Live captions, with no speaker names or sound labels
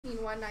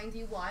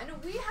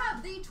$21.91. We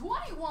have the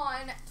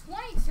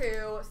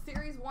 21-22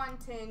 Series 1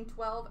 tin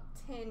 12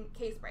 tin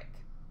case break.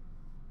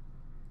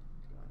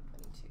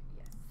 21-22,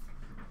 yes.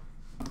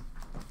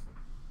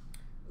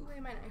 Ooh,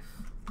 where's my knife?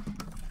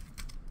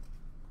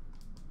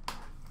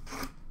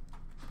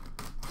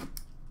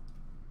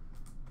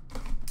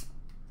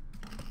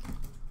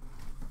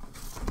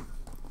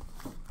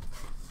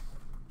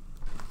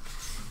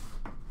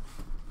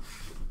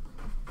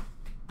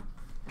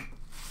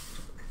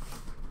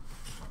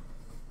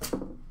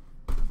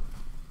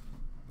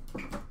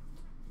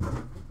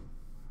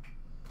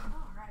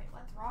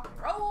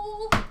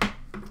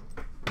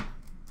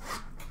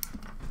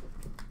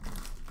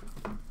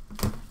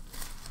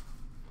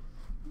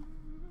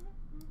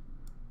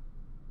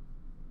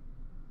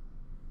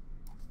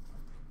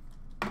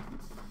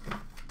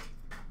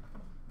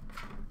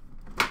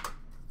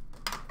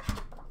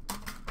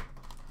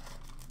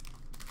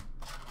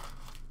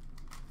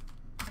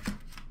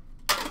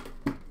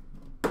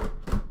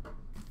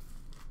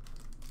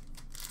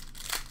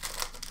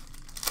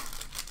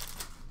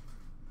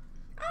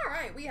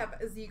 We have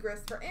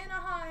Zegras for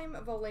Anaheim,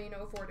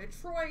 Valeno for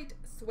Detroit,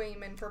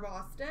 Swayman for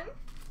Boston.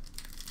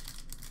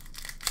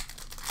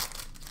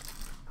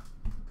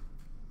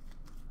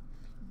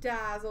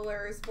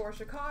 Dazzlers for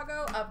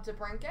Chicago, up to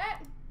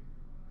Brinket.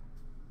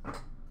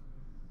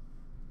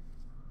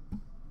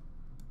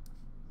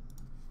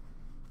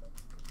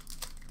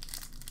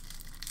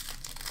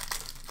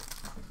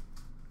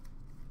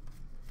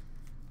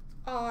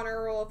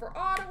 Honor Roll for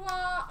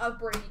Ottawa, of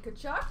Brady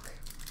Tkachuk.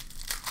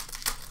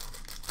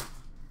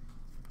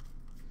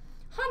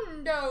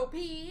 Hundo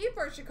P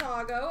for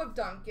Chicago of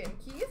Duncan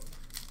Keith.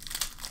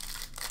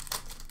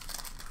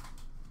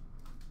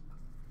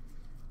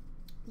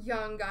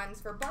 Young Guns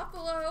for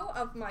Buffalo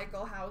of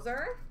Michael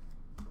Hauser.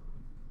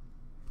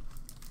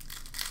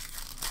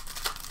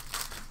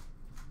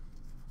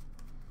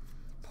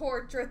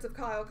 Portraits of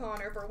Kyle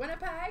Connor for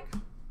Winnipeg.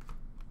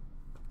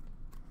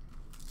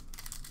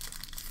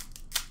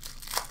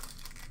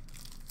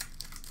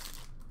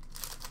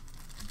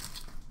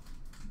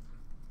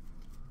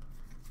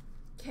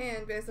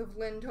 Canvas of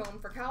Lindholm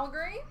for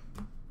Calgary.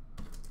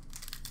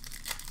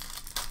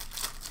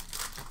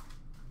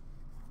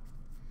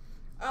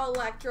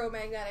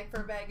 Electromagnetic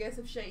for Vegas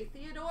of Shea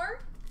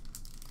Theodore.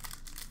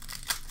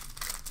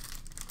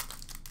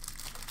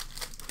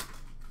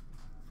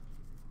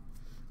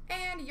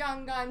 And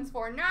Young Guns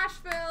for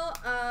Nashville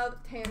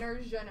of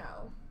Tanner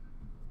Jeannot.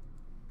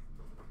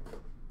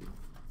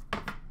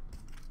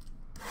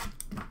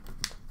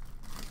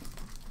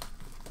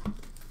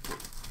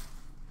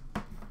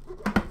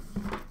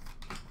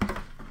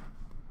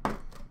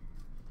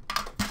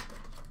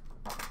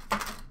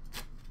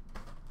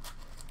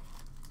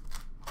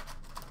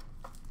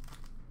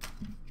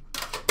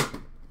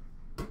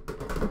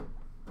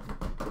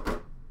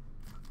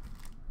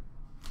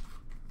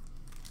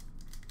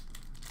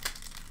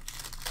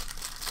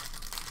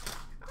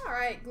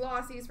 Alright,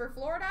 Glossies for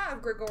Florida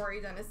of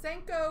Grigory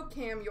Denisenko,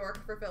 Cam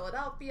York for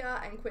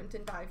Philadelphia, and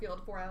Quinton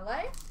Byfield for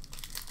LA.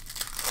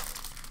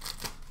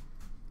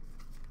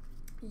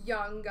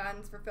 Young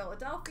Guns for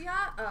Philadelphia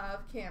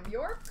of Cam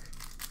York.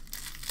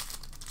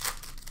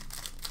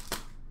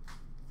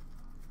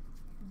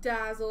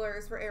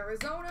 Dazzlers for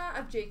Arizona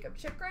of Jacob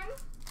Chikrin.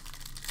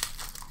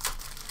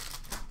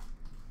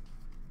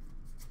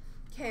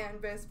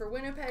 Canvas for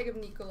Winnipeg of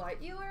Nikolai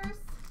Ehlers.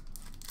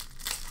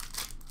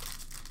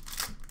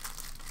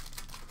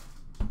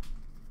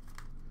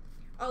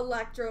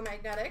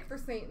 Electromagnetic for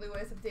St.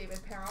 Louis of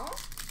David Perron.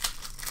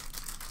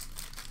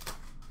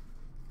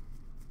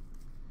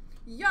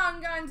 Young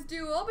Guns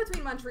duel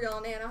between Montreal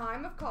and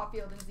Anaheim of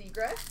Caulfield and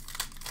Zegras.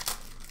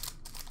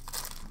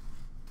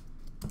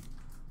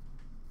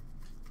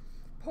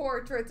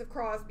 Portraits of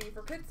Crosby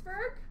for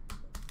Pittsburgh.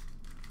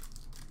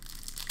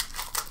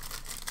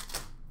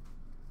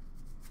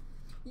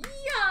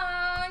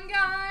 Young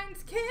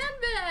Guns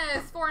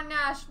canvas for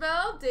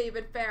Nashville,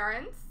 David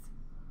Ferentz.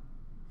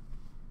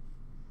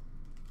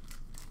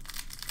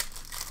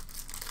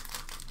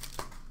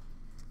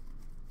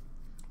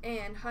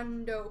 And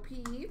Hundo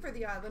P for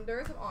the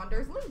Islanders of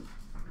Anders Lee.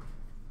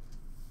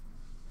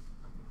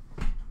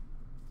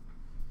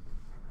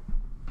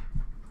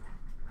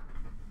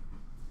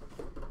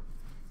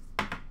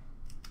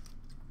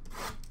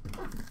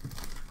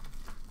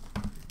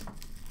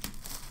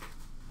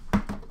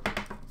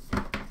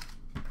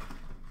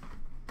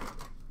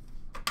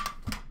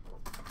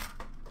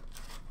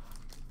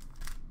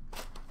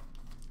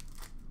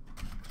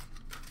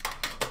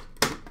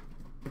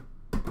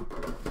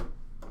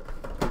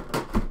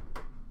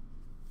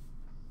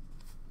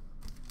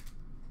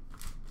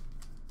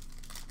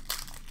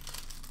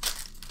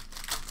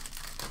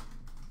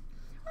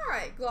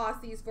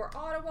 Glossies for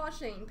Ottawa,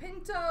 Shane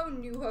Pinto.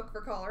 Newhook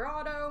for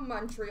Colorado.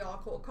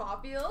 Montreal, Cole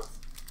Caulfield.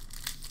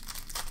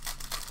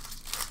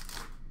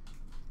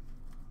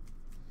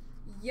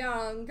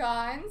 Young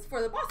Guns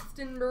for the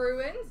Boston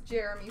Bruins,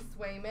 Jeremy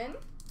Swayman.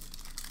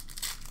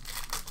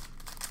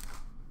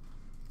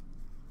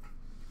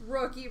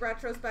 Rookie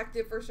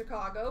retrospective for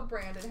Chicago,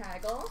 Brandon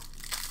Hagel.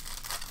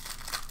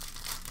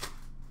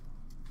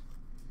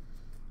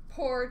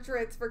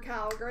 Portraits for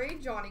Calgary,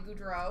 Johnny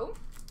Gaudreau.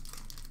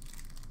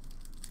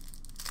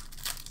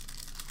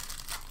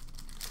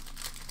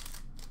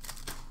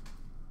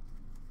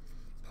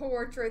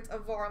 Portraits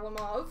of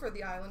Varlamov for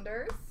the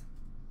Islanders.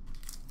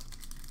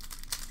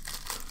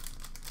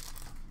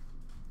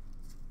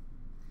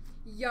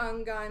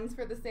 Young Guns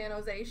for the San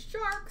Jose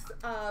Sharks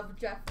of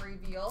Jeffrey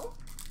Veal.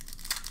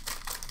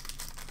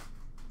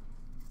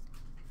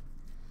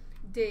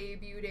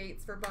 Debut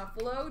dates for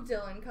Buffalo,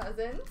 Dylan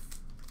Cousins.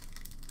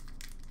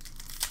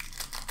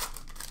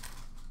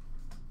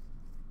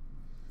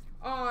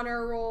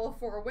 Honor roll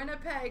for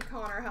Winnipeg,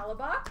 Connor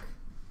Hellebuck.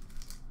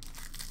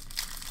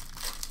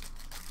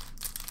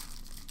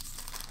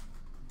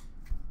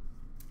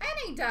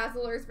 And a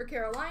Dazzlers for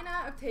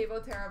Carolina of Teuvo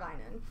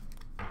Teravainen.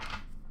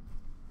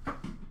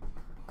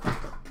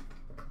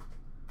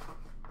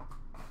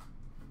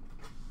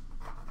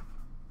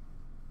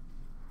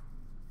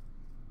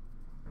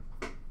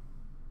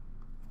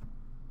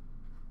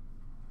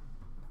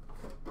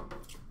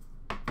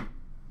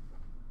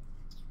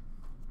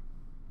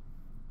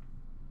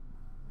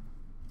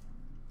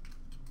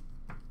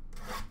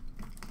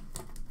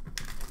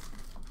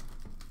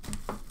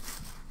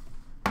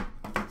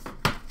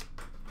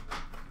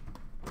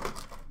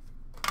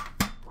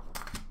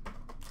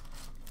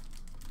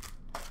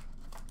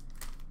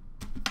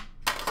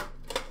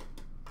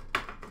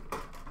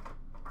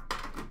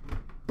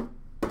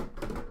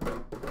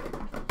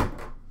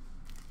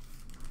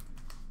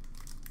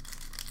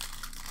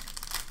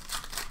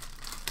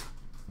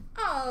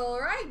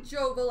 Alright,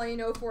 Joe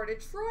Veleno for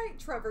Detroit,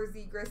 Trevor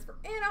Zegras for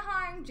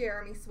Anaheim,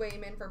 Jeremy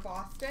Swayman for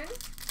Boston.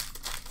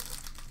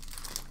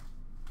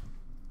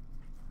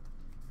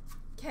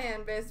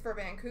 Canvas for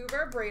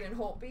Vancouver, Braden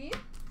Holtby.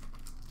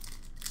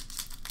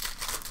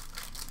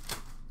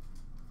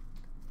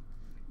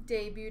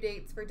 Debut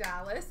dates for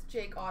Dallas,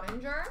 Jake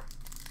Ottinger.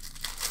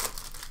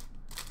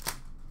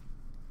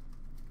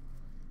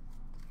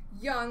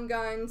 Young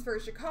Guns for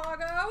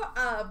Chicago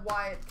of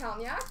Wyatt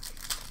Kalynuk.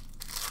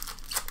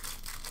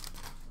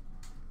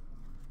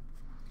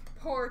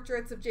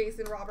 Portraits of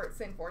Jason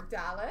Robertson for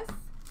Dallas.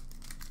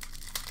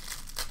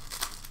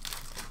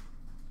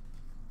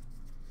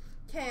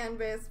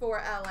 Canvas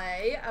for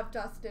LA of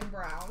Dustin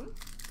Brown.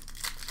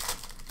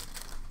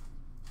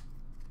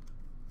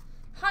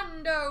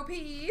 Hundo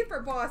P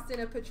for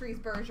Boston of Patrice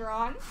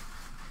Bergeron.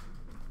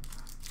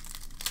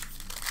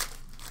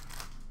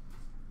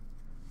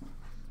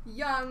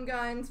 Young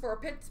Guns for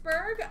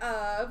Pittsburgh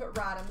of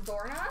Radim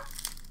Zorna.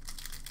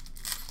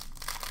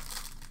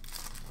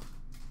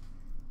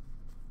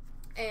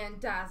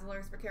 And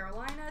Dazzlers for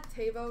Carolina,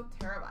 Teuvo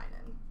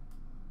Teravainen.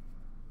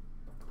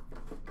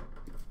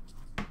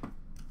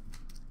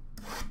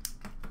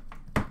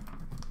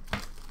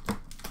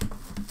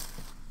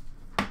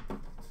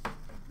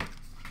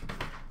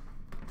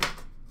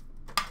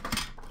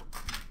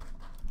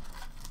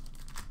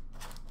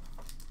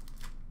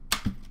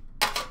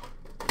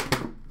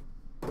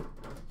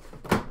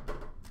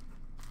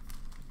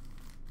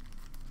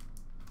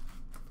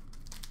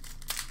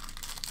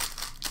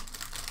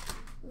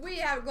 We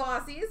have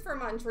glossies for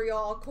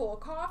Montreal, Cole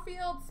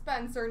Caulfield,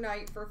 Spencer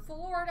Knight for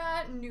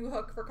Florida,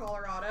 Newhook for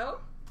Colorado.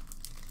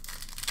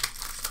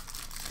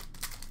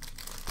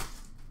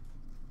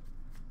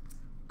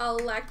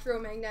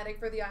 Electromagnetic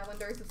for the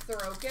Islanders of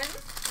Sorokin.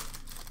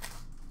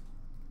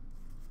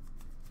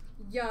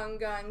 Young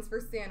Guns for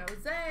San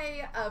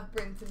Jose of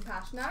Brinson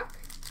Pashnuk.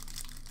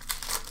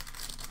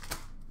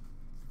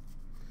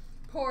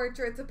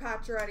 Portraits of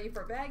Pacioretty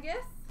for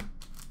Vegas.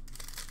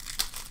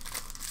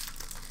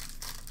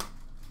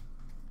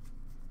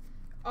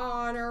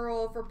 Honor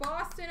roll for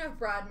Boston of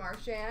Brad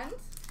Marchand.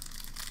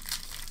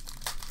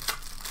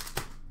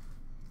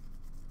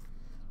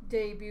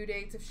 Debut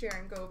dates of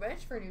Sharon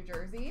Govich for New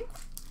Jersey.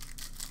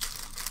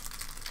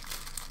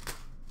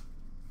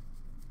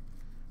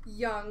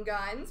 Young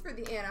Guns for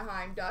the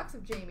Anaheim Ducks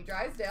of Jamie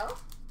Drysdale.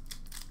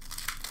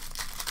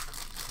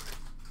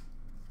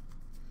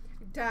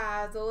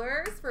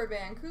 Dazzlers for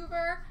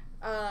Vancouver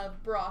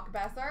of Brock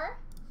Besser.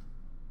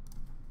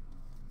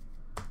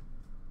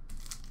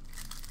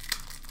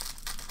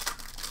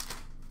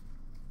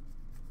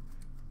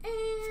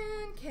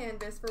 And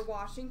Canvas for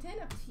Washington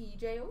of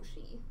TJ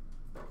Oshie.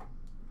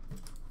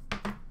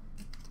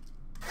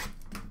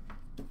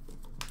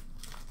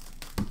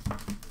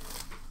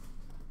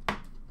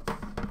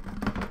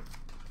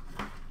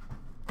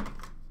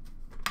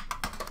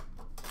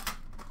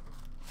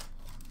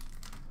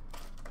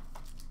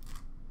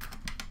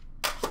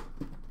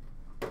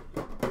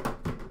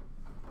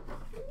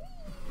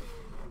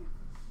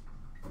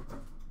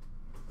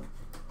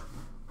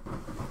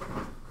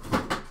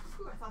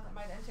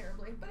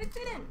 Terribly, but it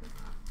didn't.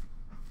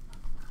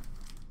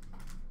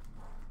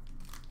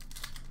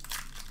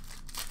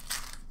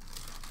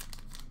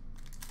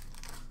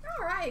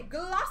 All right,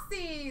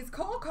 glossies.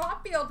 Cole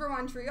Caulfield for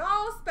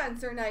Montreal,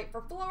 Spencer Knight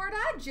for Florida,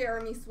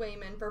 Jeremy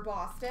Swayman for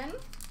Boston.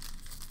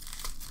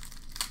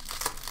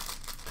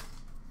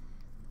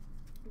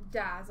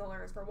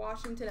 Dazzlers for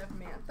Washington of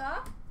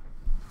Mantha.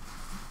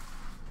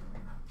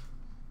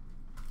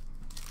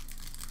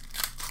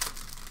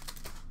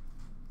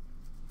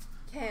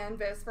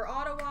 Canvas for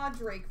Ottawa,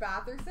 Drake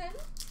Batherson.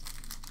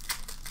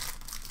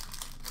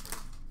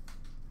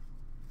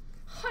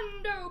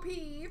 Hundo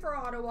P for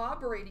Ottawa,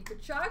 Brady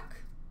Tkachuk.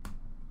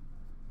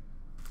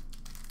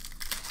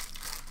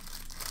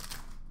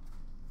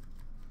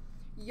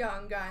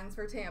 Young Guns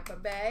for Tampa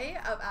Bay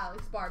of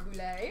Alex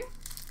Barboulay.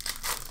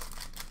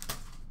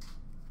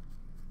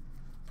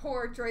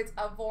 Portraits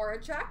of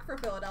Voracek for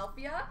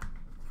Philadelphia.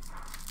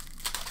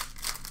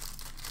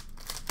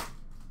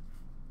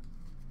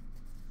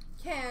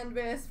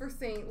 Canvas for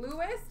St.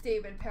 Louis,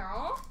 David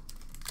Perron.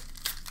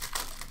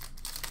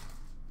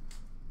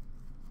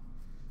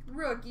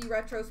 Rookie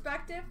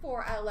retrospective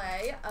for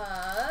LA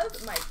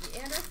of Mikey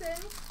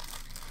Anderson.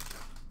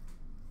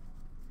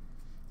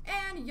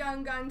 And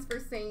Young Guns for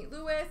St.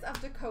 Louis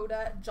of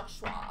Dakota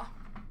Joshua.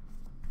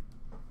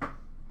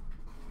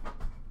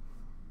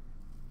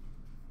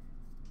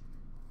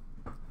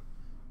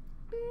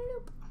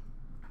 Bloop.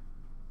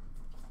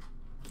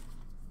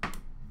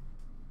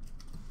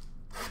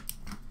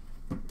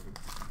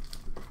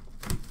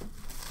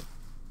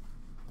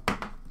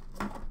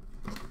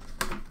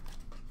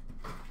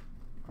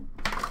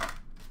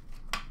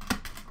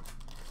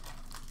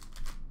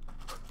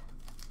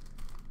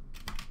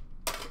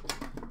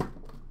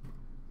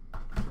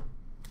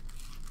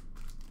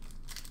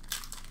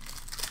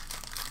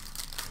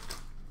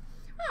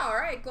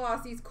 Alright,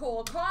 Glossy's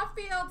Cole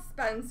Caulfield,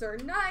 Spencer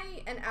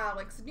Knight, and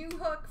Alex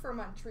Newhook for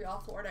Montreal,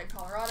 Florida, and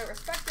Colorado,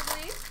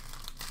 respectively.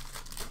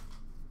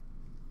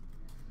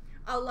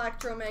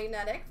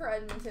 Electromagnetic for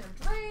Edmonton of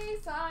Dre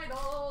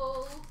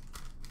Seidel.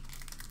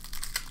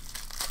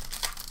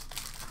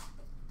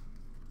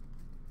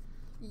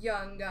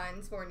 Young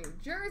Guns for New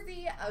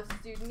Jersey of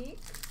Studnik.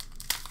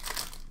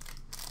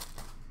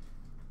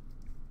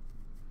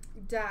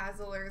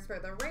 Dazzlers for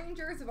the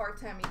Rangers of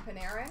Artemi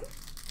Panarin.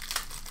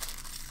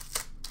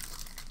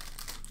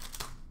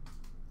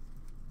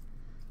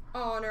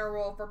 Honor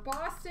Roll for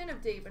Boston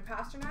of David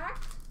Pastrnak.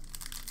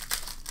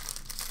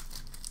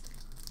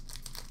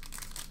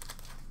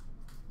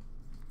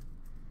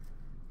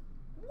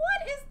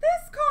 What is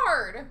this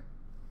card?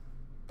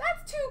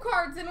 That's 2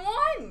 cards in 1.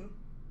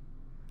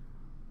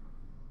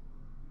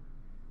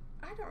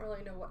 I don't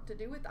really know what to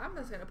do with that. I'm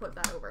just going to put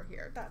that over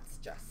here. That's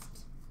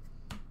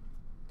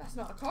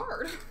not a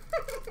card.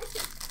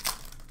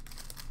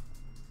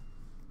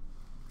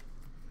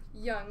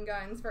 Young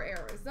Guns for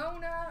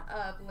Arizona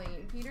of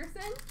Lane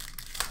Peterson.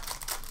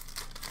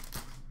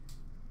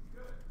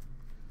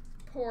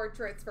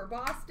 Portraits for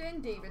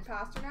Boston, David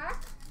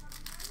Pastrnak.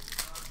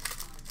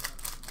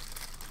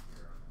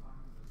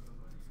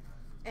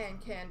 And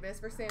Canvas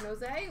for San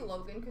Jose,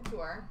 Logan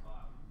Couture.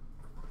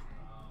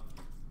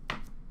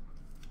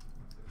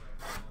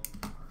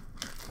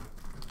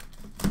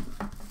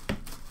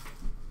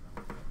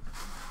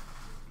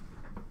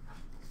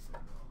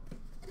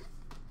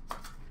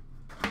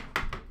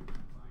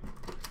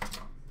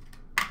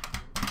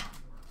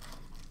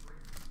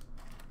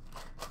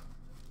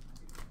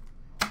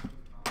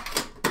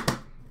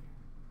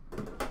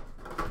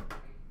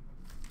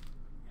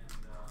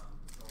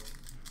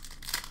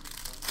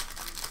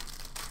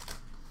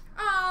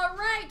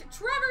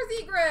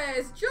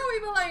 Zegras, Joey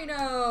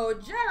Valeno,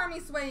 Jeremy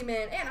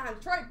Swayman, Anaheim,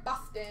 Detroit,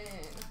 Boston.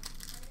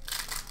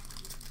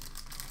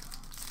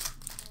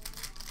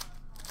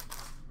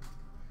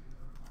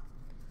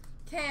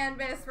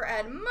 Canvas for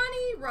Ed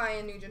Money,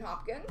 Ryan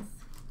Nugent-Hopkins.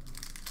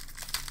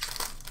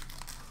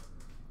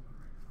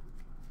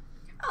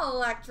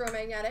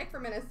 Electromagnetic for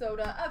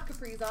Minnesota of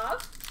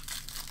Kaprizov.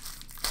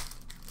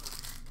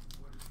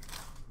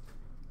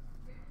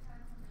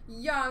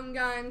 Young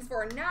Guns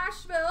for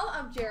Nashville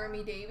of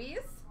Jeremy Davies.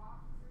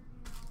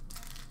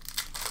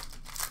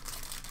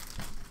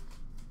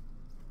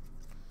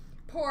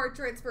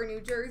 Portraits for New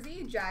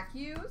Jersey, Jack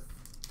Hughes.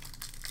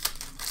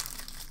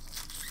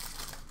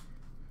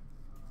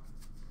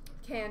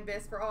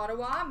 Canvas for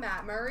Ottawa,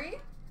 Matt Murray.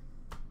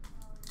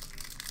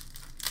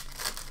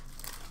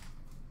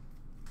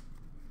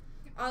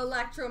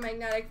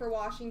 Electromagnetic for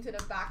Washington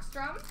of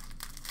Backstrom.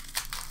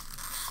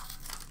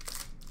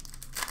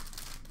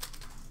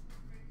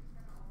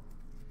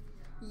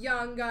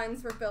 Young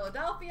Guns for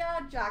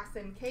Philadelphia,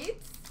 Jackson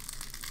Cates.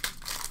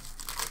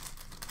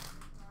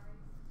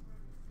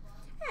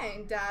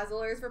 And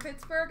Dazzlers for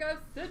Pittsburgh of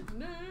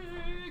Sidney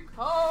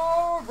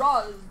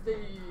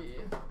Crosby.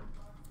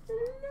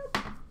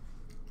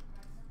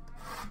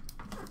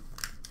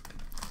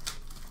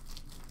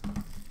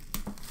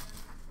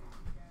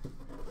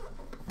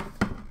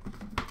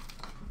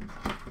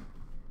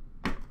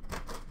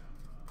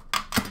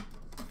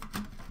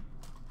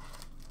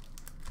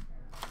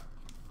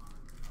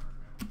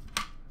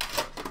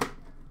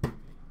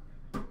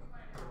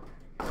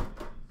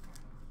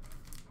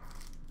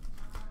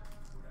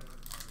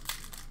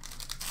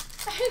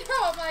 I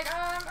know, I'm like,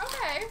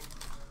 okay.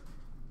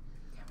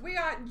 We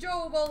got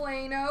Joe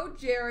Valeno,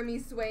 Jeremy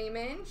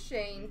Swayman,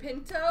 Shane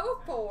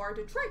Pinto for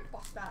Detroit,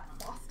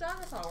 Boston.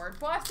 That's not a word.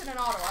 Boston and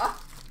Ottawa.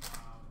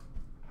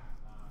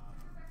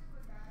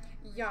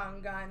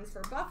 Young Guns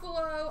for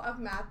Buffalo of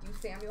Matthew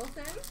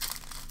Samuelson.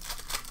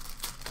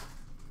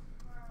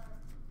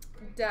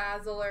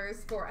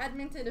 Dazzlers for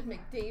Edmonton of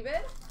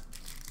McDavid.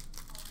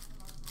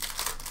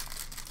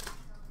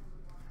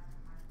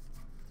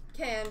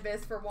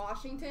 Canvas for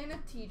Washington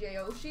of TJ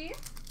Oshie.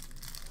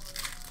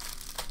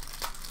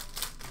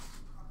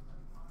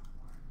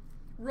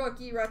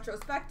 Rookie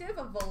retrospective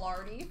of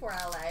Velarde for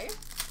LA.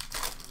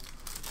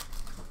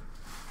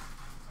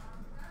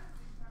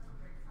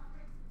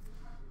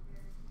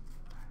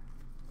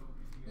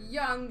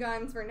 Young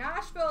Guns for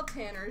Nashville,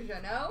 Tanner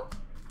Jeannot.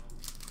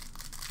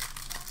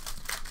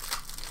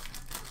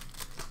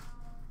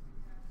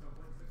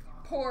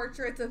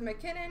 Portraits of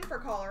McKinnon for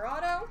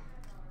Colorado.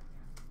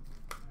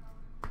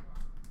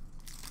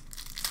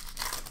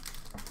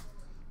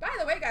 By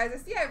the way, guys, I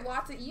see I have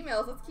lots of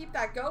emails. Let's keep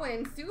that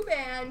going.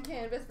 Subban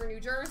canvas for New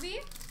Jersey.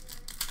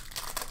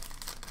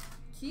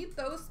 Keep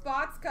those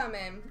spots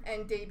coming.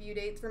 And debut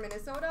dates for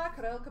Minnesota,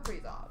 Kirill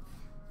Kaprizov.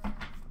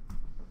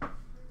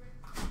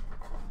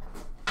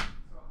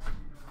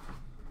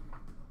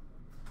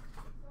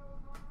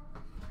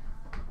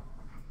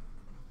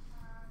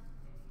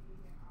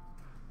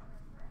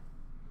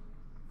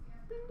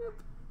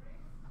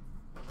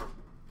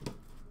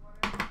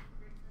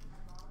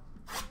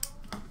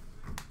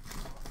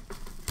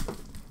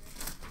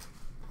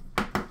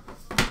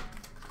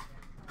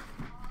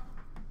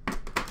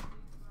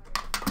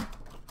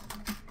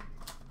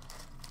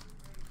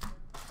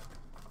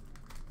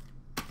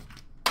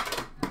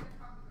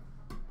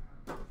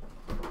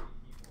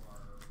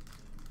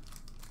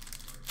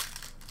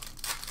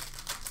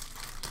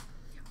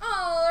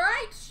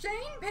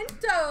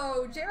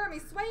 Pinto, Jeremy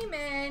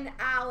Swayman,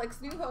 Alex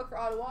Newhook for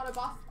Ottawa,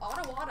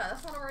 Ottawa,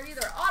 that's not a word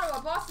either. Ottawa,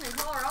 Boston, and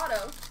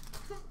Colorado.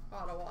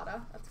 Ottawa,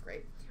 that's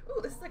great. Ooh,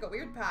 this is like a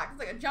weird pack. It's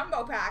like a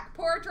jumbo pack.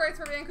 Portraits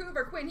for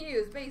Vancouver, Quinn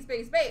Hughes, base.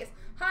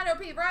 Hondo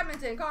P for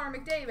Edmonton, Connor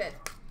McDavid.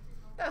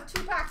 That was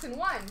 2 packs in 1.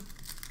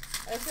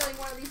 I have a feeling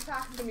one of these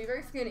packs is going to be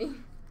very skinny.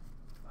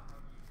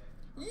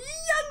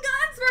 Young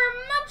Guns for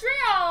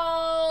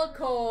Montreal,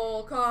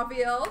 Cole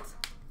Caulfield.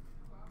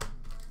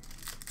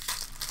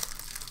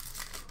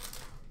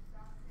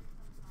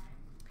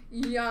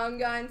 Young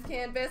Guns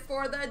canvas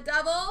for the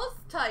Devils,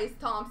 Tyce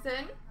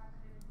Thompson.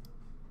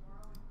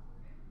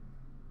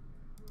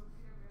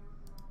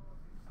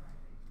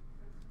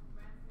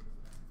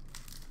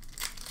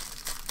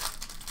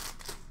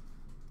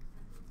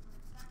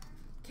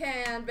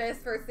 Canvas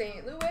for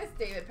St. Louis,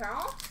 David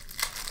Perron.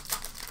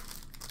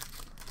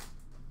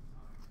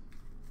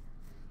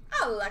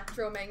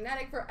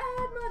 Electromagnetic for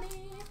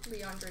Edmonton,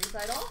 Leon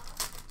Draisaitl.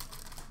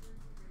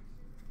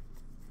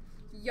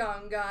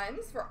 Young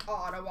Guns for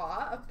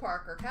Ottawa of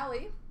Parker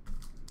Kelly.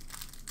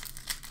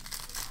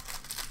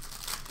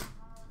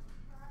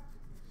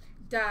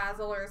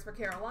 Dazzlers for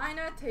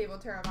Carolina, Teuvo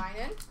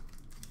Teravainen.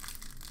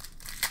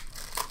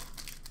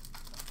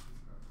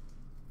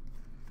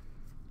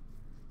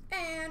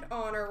 And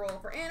Honor Roll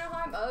for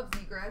Anaheim of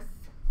Zegras.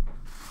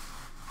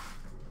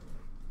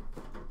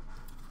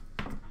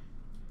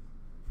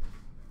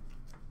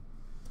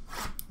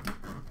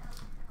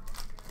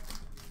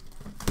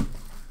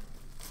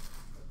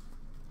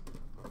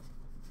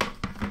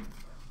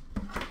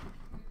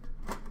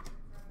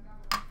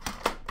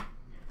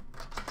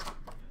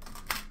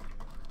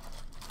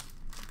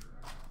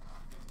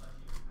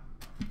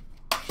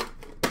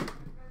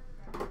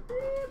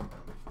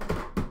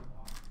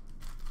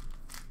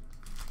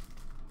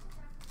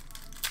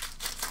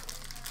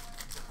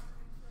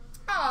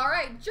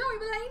 Joey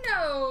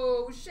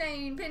Beleno,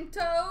 Shane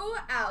Pinto,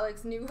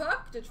 Alex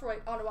Newhook,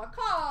 Detroit, Ottawa,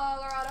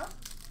 Colorado.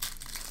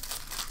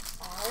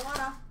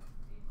 Ottawa.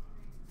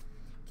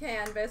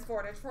 Canvas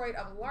for Detroit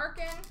of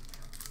Larkin.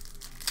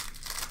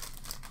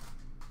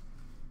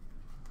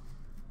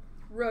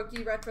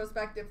 Rookie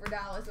retrospective for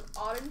Dallas of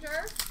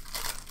Ottinger.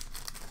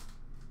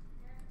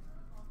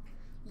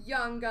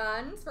 Young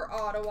Guns for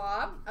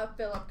Ottawa of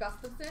Philip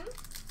Gustafson.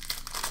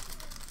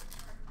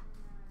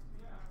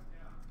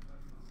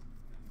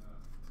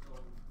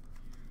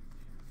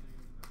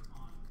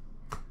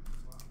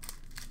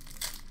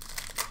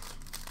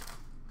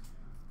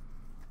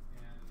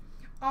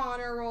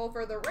 Honor Roll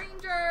for the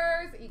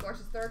Rangers, Igor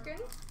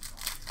Shesterkin.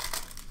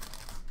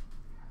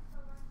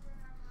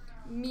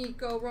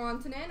 Mikko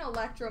Rantanen,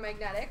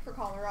 Electromagnetic for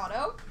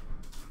Colorado.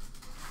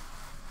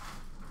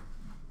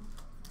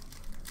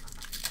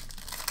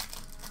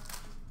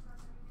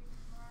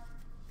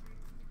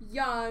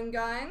 Young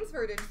Guns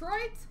for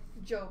Detroit,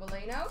 Joe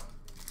Beleno.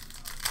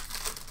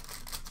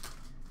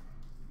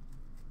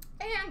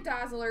 And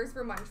Dazzlers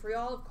for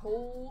Montreal,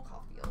 Cole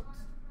Caulfield.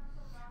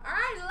 All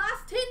right,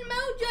 last 10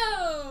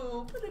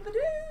 mojo.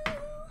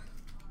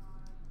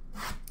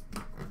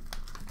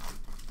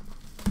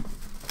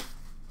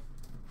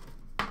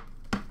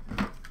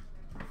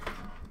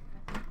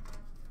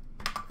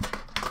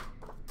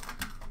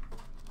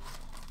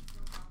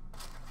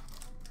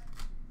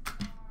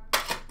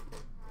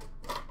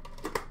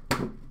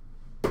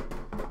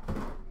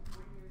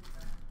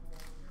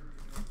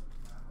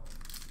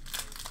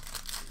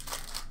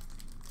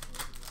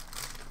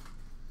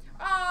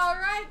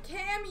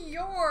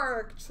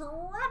 York,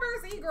 Trevor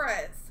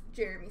Zegras,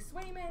 Jeremy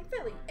Swayman,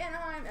 Philly,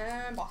 Anaheim,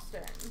 and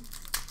Boston.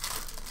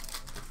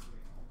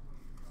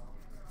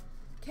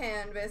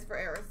 Canvas for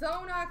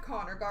Arizona,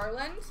 Connor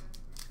Garland.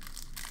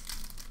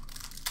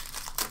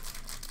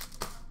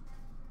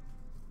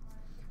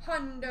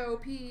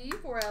 Hundo P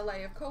for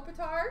LA of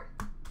Kopitar.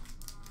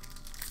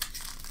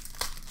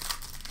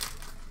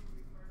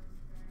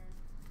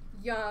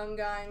 Young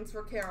Guns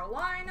for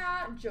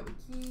Carolina, Joey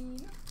Keane.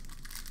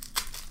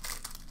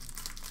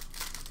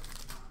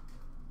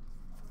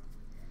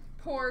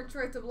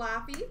 Portrait of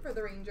Laffy for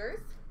the Rangers.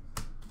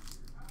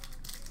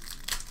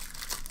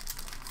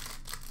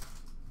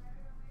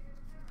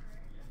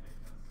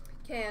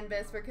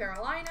 Canvas for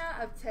Carolina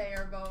of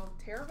Tavo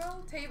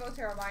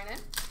Teravainen.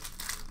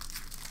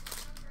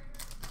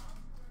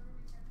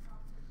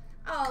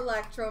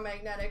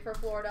 Electromagnetic for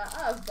Florida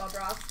of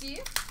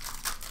Bobrovsky.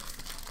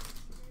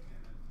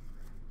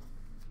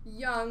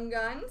 Young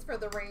Guns for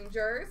the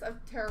Rangers of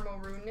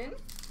Termo Runin.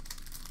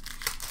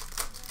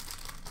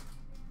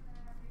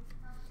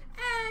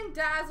 And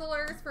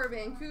Dazzlers for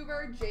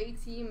Vancouver,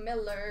 JT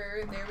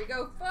Miller. There we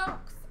go,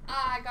 folks.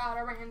 I got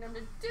a random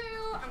to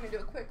do. I'm going to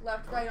do a quick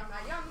left-right on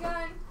my Young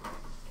Gun.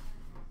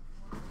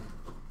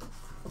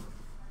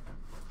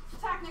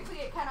 Technically,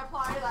 it can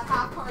apply to that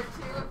half card,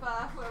 too, if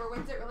whoever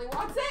wins it really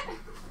wants it.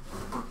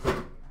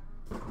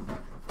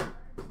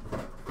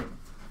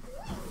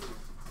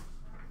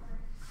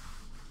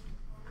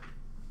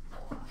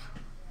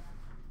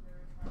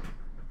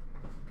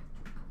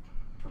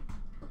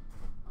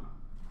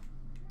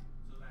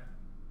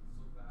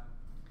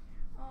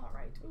 All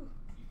right. Ooh.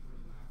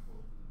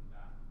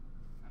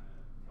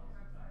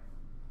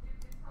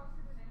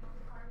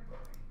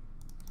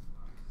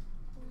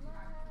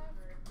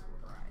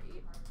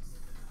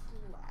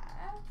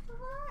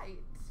 Right.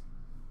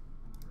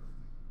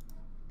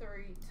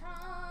 3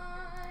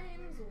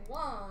 times.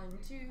 1,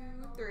 2,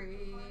 3.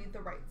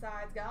 The right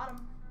side's got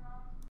 'em.